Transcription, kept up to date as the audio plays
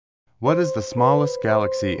What is the smallest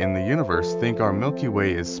galaxy in the universe? Think our Milky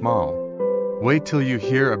Way is small. Wait till you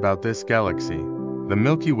hear about this galaxy. The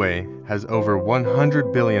Milky Way has over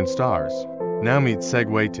 100 billion stars. Now meet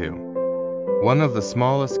Segue 2. One of the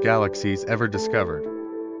smallest galaxies ever discovered.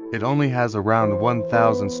 It only has around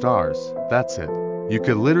 1,000 stars, that's it. You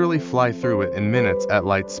could literally fly through it in minutes at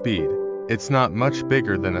light speed. It's not much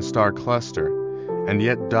bigger than a star cluster, and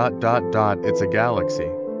yet it's a galaxy.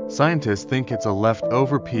 Scientists think it's a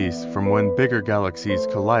leftover piece from when bigger galaxies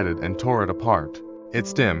collided and tore it apart.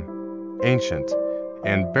 It's dim, ancient,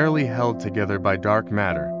 and barely held together by dark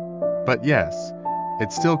matter. But yes,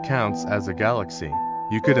 it still counts as a galaxy.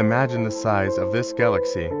 You could imagine the size of this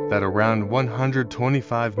galaxy that around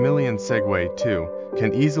 125 million Segue 2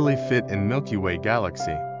 can easily fit in Milky Way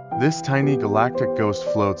galaxy. This tiny galactic ghost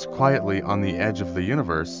floats quietly on the edge of the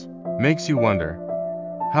universe. Makes you wonder,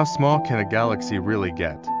 how small can a galaxy really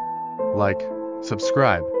get? Like,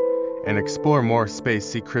 subscribe, and explore more space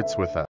secrets with us.